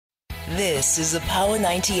This is a Power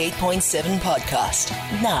 98.7 podcast.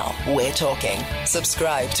 Now we're talking.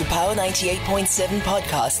 Subscribe to Power 98.7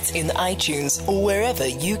 podcasts in iTunes or wherever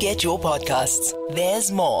you get your podcasts.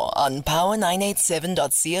 There's more on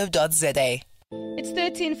power987.co.za. It's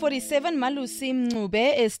 13:47. Malusi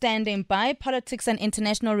Mncube is standing by, politics and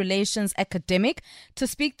international relations academic, to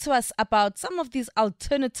speak to us about some of these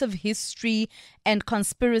alternative history and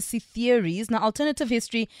conspiracy theories. Now, alternative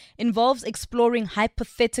history involves exploring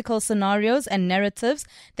hypothetical scenarios and narratives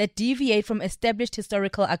that deviate from established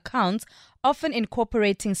historical accounts, often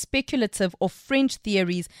incorporating speculative or fringe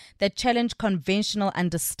theories that challenge conventional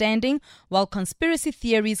understanding, while conspiracy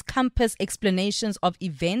theories compass explanations of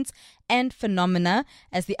events and phenomena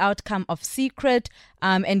as the outcome of secret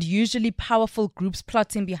and usually powerful groups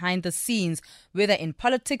plotting behind the scenes, whether in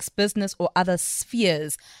politics, business, or other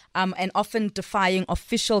spheres, and often defying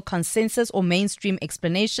official consensus or mainstream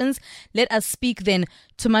explanations. Let us speak then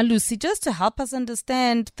to Malusi just to help us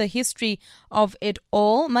understand the history of it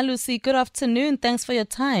all. Malusi, good afternoon. Thanks for your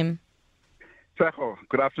time. Tsecho,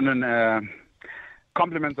 good afternoon.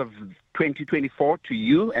 Compliments of 2024 to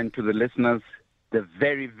you and to the listeners. The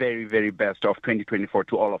very, very, very best of 2024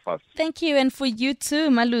 to all of us. Thank you, and for you too,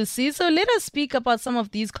 Malusi. So let us speak about some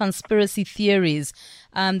of these conspiracy theories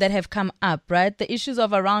that have come up, right? The issues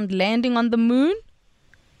of around landing on the moon.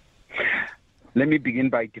 Let me begin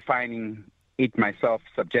by defining it myself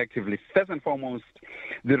subjectively. First and foremost,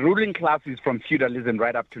 the ruling classes from feudalism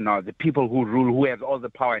right up to now, the people who rule, who have all the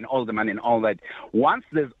power and all the money and all that, once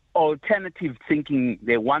there's alternative thinking,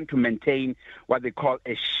 they want to maintain what they call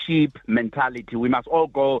a sheep mentality. We must all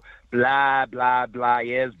go blah, blah, blah,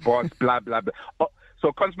 yes, boss, blah, blah, blah.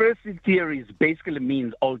 So conspiracy theories basically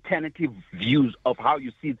means alternative views of how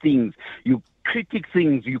you see things. You critique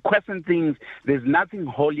things, you question things. There's nothing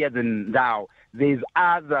holier than thou. There's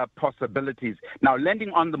other possibilities. Now,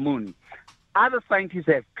 landing on the moon, other scientists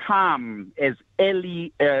have come as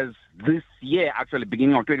early as this year, actually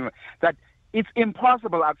beginning of 2021, that it's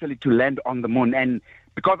impossible actually to land on the moon. And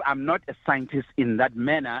because I'm not a scientist in that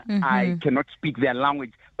manner, I cannot speak their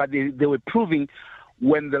language. But they were proving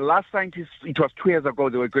when the last scientists, it was 2 years ago,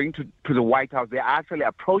 they were going to the White House. They actually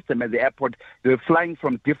approached them at the airport. They were flying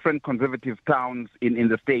from different conservative towns in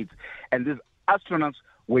the States. And these astronauts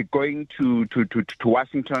were going to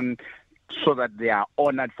Washington so that they are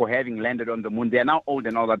honored for having landed on the moon. They are now old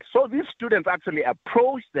and all that. So these students actually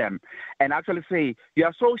approach them and actually say, you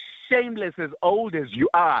are so shameless, as old as you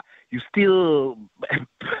are, you still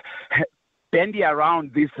bandy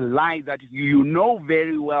around this lie that you know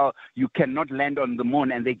very well you cannot land on the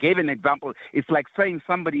moon. And they gave an example. It's like saying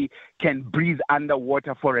somebody can breathe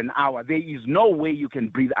underwater for an hour. There is no way you can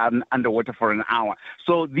breathe underwater for an hour.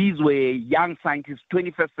 So these were young scientists,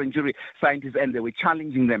 21st century scientists, and they were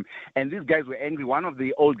challenging them. And these guys were angry. One of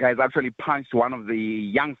the old guys actually punched one of the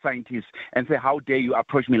young scientists and said, how dare you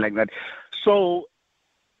approach me like that? So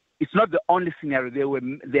it's not the only scenario.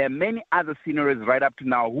 There are many other scenarios right up to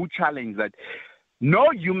now who challenge that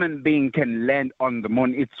no human being can land on the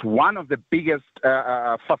moon. It's one of the biggest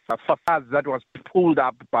facades that was pulled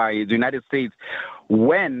up by the United States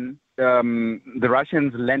when the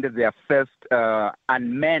Russians landed their first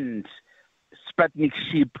unmanned Sputnik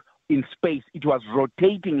ship in space. It was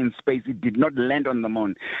rotating in space. It did not land on the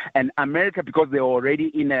moon. And America, because they were already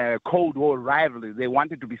in a Cold War rivalry, they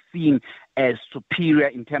wanted to be seen as superior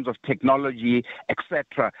in terms of technology,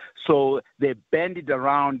 etc. So they banded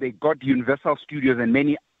around. They got Universal Studios and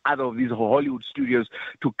many other of these Hollywood studios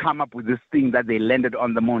to come up with this thing that they landed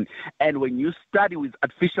on the moon. And when you study with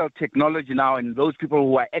artificial technology now and those people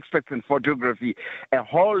who are experts in photography, a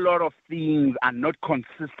whole lot of things are not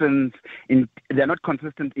consistent. They're not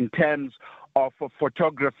consistent in terms of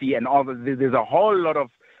photography and all that. There's a whole lot of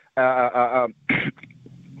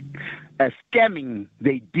scamming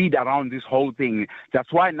they did around this whole thing.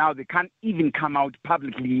 That's why now they can't even come out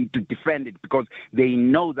publicly to defend it, because they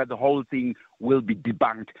know that the whole thing will be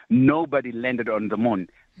debunked. Nobody landed on the moon.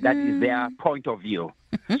 That is their point of view.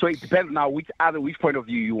 So it depends now which point of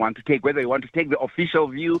view you want to take, whether you want to take the official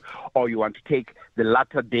view or you want to take the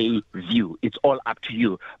latter day view. It's all up to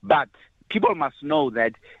you. But people must know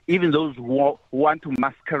that even those who want to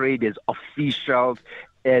masquerade as officials,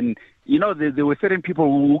 and you know, there were certain people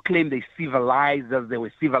who claim they civilized us, they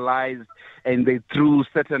were civilized, and they threw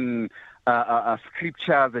certain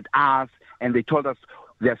scriptures at us, and they told us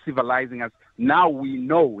they're civilizing us. Now we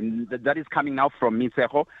know, that is coming now from me,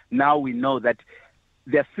 Tsecho. Now we know that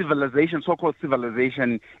their civilization, so-called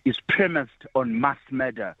civilization, is premised on mass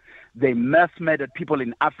murder. They mass murdered people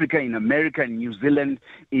in Africa, in America, in New Zealand.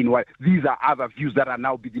 These are other views that are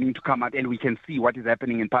now beginning to come out, and we can see what is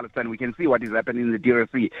happening in Palestine. We can see what is happening in the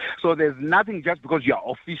DRC. So there's nothing just because you're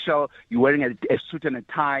official, you're wearing a suit and a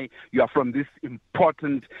tie, you are from this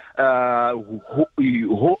important,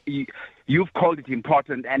 you've called it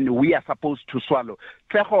important, and we are supposed to swallow.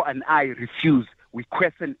 Tseho and I refuse. We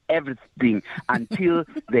question everything until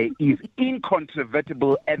there is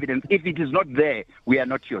incontrovertible evidence. If it is not there, we are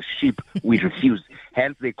not your sheep. We refuse.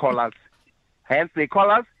 Hence they call us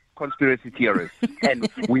conspiracy theorists, and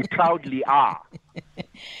we proudly are.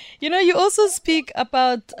 You know, you also speak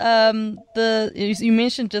about you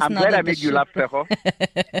mentioned just I'm now. glad I made you laugh, Tseho.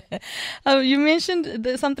 You mentioned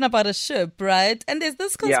something about a ship, right? And there's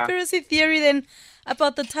this conspiracy theory then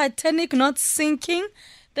about the Titanic not sinking.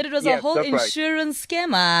 That it was a whole insurance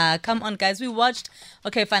scam. Come on, guys. We watched...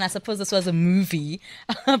 Okay, fine. I suppose this was a movie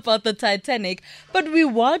about the Titanic. But we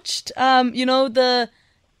watched, the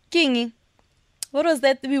King... What was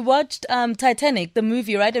that? We watched Titanic, the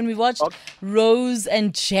movie, right? And we watched Rose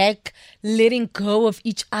and Jack letting go of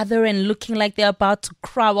each other and looking like they're about to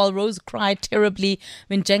cry, while Rose cried terribly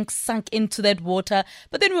when Jack sunk into that water.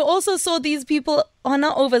 But then we also saw these people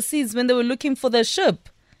overseas when they were looking for the ship.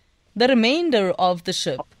 The remainder of the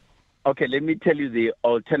ship. Okay, let me tell you the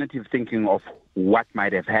alternative thinking of what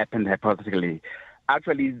might have happened hypothetically.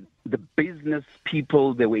 Actually, the business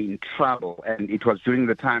people, they were in trouble, and it was during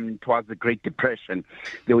the time, it was the Great Depression.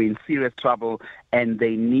 They were in serious trouble, and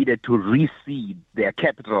they needed to reseed their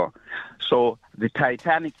capital. So the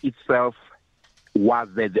Titanic itself was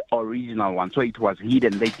the original one, so it was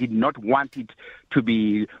hidden. They did not want it to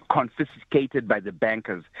be confiscated by the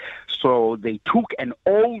bankers. So they took an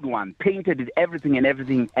old one, painted it, everything,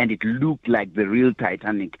 and it looked like the real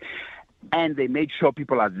Titanic. And they made sure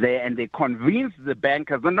people are there, and they convinced the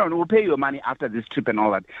bankers, no, we'll pay your money after this trip and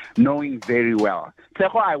all that, knowing very well.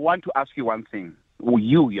 Tseho, I want to ask you one thing,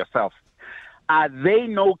 you yourself. Are there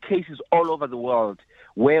no cases all over the world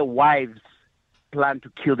where wives plan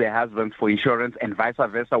to kill their husbands for insurance and vice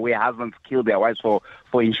versa, where husbands kill their wives for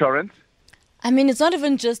insurance? I mean, it's not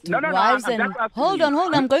even just wives and... Hold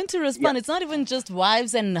on. I'm going to respond. Yeah. It's not even just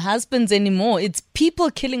wives and husbands anymore. It's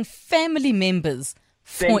people killing family members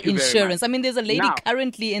for insurance. I mean, there's a lady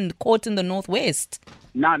currently in court in the Northwest.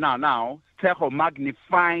 Now, Tseho,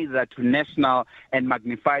 magnify that to national and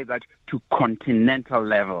magnify that to continental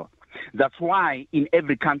level. That's why in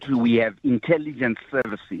every country we have intelligence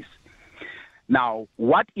services. Now,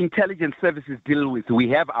 what intelligence services deal with? We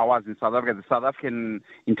have ours in South Africa, the South African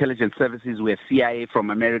Intelligence Services. We have CIA from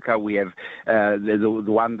America. We have the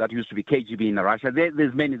one that used to be KGB in Russia.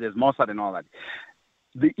 There's many. There's Mossad and all that.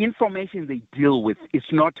 The information they deal with is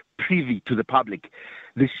not privy to the public.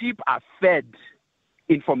 The sheep are fed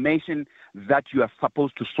information that you are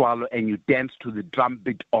supposed to swallow, and you dance to the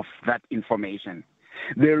drumbeat of that information.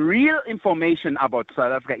 The real information about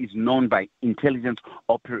South Africa is known by intelligence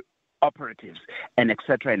operatives, and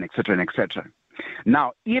etc., and etc., and etc.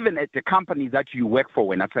 Now, even at the company that you work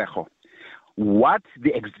for, Tseho, what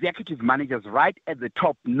the executive managers right at the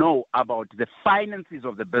top know about the finances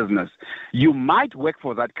of the business, you might work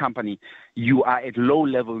for that company, you are at low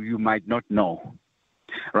level, you might not know.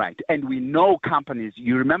 Right, and we know companies,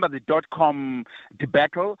 you remember the .com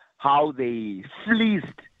debacle, how they fleeced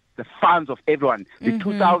the funds of everyone, the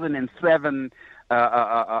 2007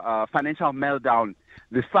 financial meltdown,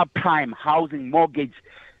 the subprime housing mortgage,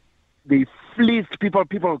 they fleeced people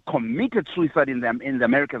committed suicide in the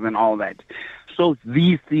Americas and all that. So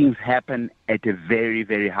these things happen at a very,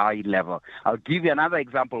 very high level. I'll give you another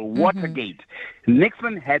example, Watergate.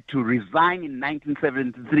 Nixon had to resign in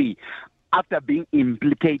 1973 after being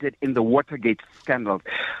implicated in the Watergate scandals.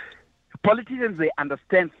 Politicians, they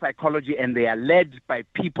understand psychology, and they are led by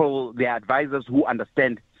people, their advisors who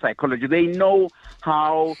understand psychology. They know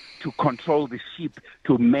how to control the sheep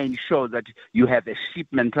to make sure that you have a sheep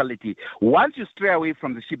mentality. Once you stray away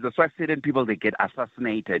from the sheep, that's why certain people, they get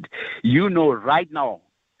assassinated. You know, right now,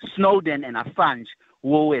 Snowden and Assange,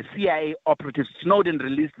 who were CIA operatives, Snowden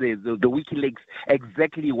released the WikiLeaks,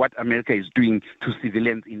 exactly what America is doing to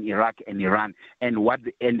civilians in Iraq and Iran, and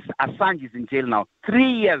Assange is in jail now, 3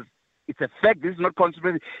 years. It's a fact. This is not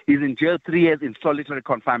conspiracy. He's in jail 3 years in solitary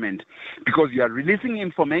confinement because you are releasing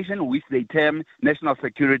information which they term national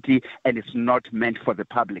security, and it's not meant for the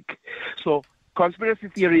public. So conspiracy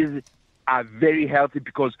theories are very healthy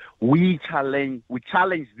because we challenge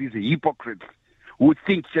these hypocrites who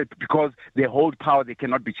think that because they hold power they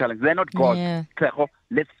cannot be challenged. They're not God. Yeah.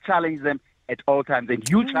 Let's challenge them at all times. And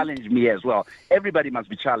you challenge me as well. Everybody must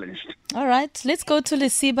be challenged. All right. Let's go to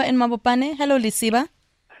Lesiba in Mabopane. Hello, Lesiba.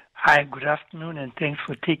 Hi, good afternoon, and thanks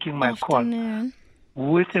for taking my call.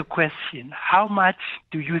 With a question, how much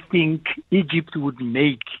do you think Egypt would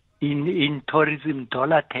make in tourism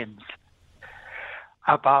dollar terms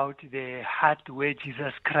about the hut where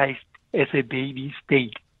Jesus Christ as a baby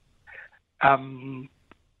stayed?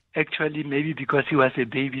 Actually, maybe because he was a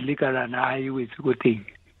baby, legal and I was good thing.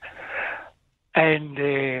 And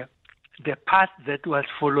the path that was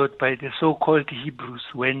followed by the so-called Hebrews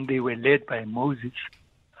when they were led by Moses,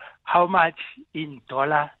 how much in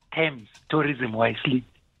dollar terms, tourism-wisely,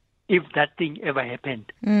 if that thing ever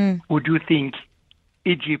happened, would you think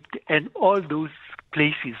Egypt and all those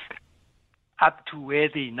places up to where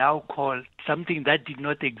they now call something that did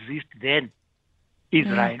not exist then,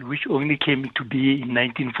 Israel, which only came to be in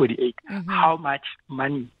 1948, how much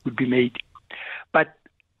money would be made? But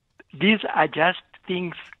these are just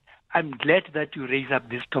things, I'm glad that you raise up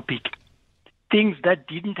this topic, things that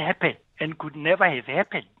didn't happen and could never have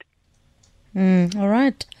happened. All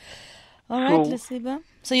right, Lesiba.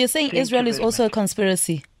 So you're saying Israel is also a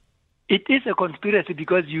conspiracy? It is a conspiracy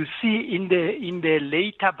because you see in the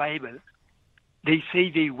later Bible, they say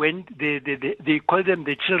they went, they call them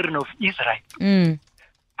the children of Israel.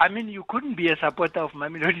 I mean, you couldn't be a supporter of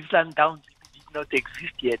Mamelodi Sundowns if it did not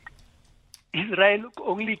exist yet. Israel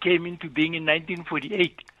only came into being in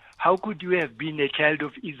 1948. How could you have been a child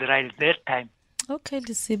of Israel that time? Okay,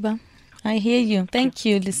 Lesiba. I hear you. Thank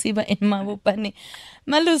you, Lesiba in Mabopane.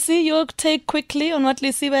 Malusi, your take quickly on what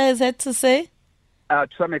Lesiba has had to say? To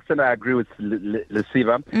some extent, I agree with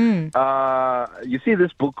Lesiba. You see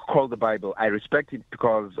this book called the Bible. I respect it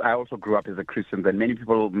because I also grew up as a Christian, and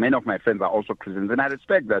many of my friends are also Christians, and I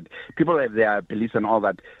respect that. People have their beliefs and all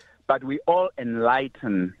that. But we all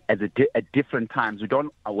enlighten at different times. We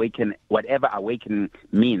don't awaken, whatever awakening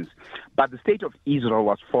means. But the state of Israel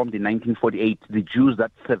was formed in 1948. The Jews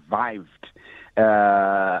that survived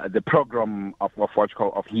the program of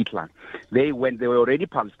Hitler. They were already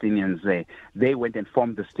Palestinians there. They went and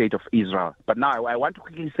formed the state of Israel. But now I want to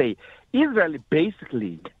quickly say, Israel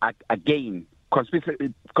basically, again,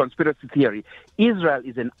 conspiracy theory, Israel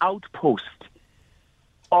is an outpost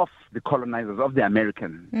of the colonizers, of the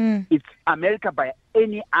Americans. It's America by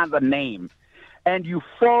any other name. And you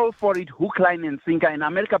fall for it hook, line, and sinker, and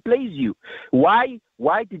America plays you. Why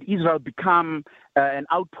did Israel become an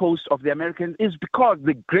outpost of the Americans? It's because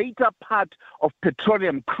the greater part of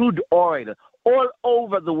petroleum, crude oil, all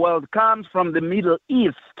over the world comes from the Middle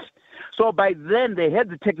East. So by then, they had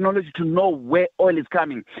the technology to know where oil is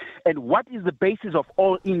coming. And what is the basis of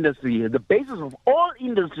all industry? The basis of all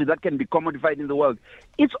industry that can be commodified in the world,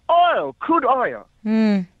 it's oil, crude oil.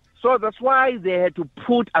 So that's why they had to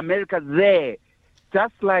put America there.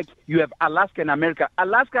 Just like you have Alaska and America.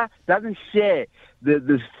 Alaska doesn't share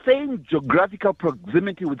the same geographical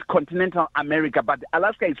proximity with continental America, but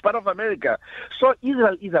Alaska is part of America. So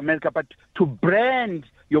Israel is America, but to brand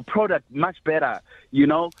your product much better, you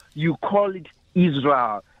call it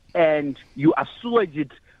Israel and you assuage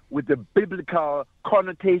it with the biblical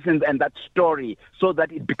connotations and that story so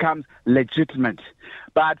that it becomes legitimate.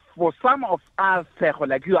 But for some of us,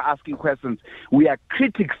 like you are asking questions, we are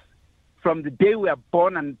critics. From the day we are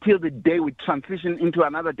born until the day we transition into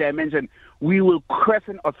another dimension, we will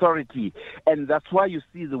question authority. And that's why you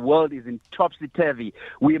see the world is in topsy-turvy.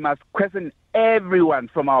 We must question everyone,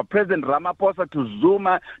 from our President Ramaphosa to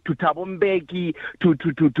Zuma to Thabo Mbeki to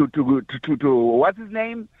what's his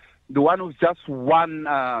name? The one who's just won,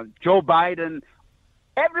 Joe Biden.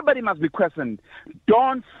 Everybody must be questioned.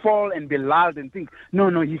 Don't fall and be lulled and think,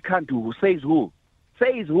 no, he can't do. Says who?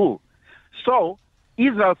 So,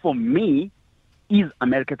 Israel, for me, is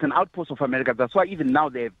America. It's an outpost of America. That's why even now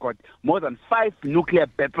they've got more than 5 nuclear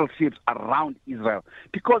battleships around Israel,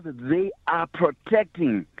 because they are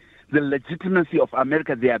protecting the legitimacy of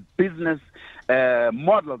America, their business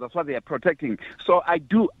model. That's what they are protecting. So I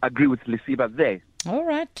do agree with Lesiba there. All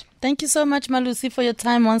right. Thank you so much, Malusi, for your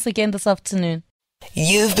time once again this afternoon.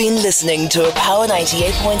 You've been listening to a Power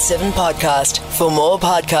 98.7 podcast. For more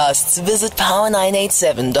podcasts, visit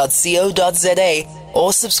power987.co.za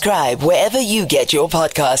or subscribe wherever you get your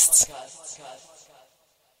podcasts.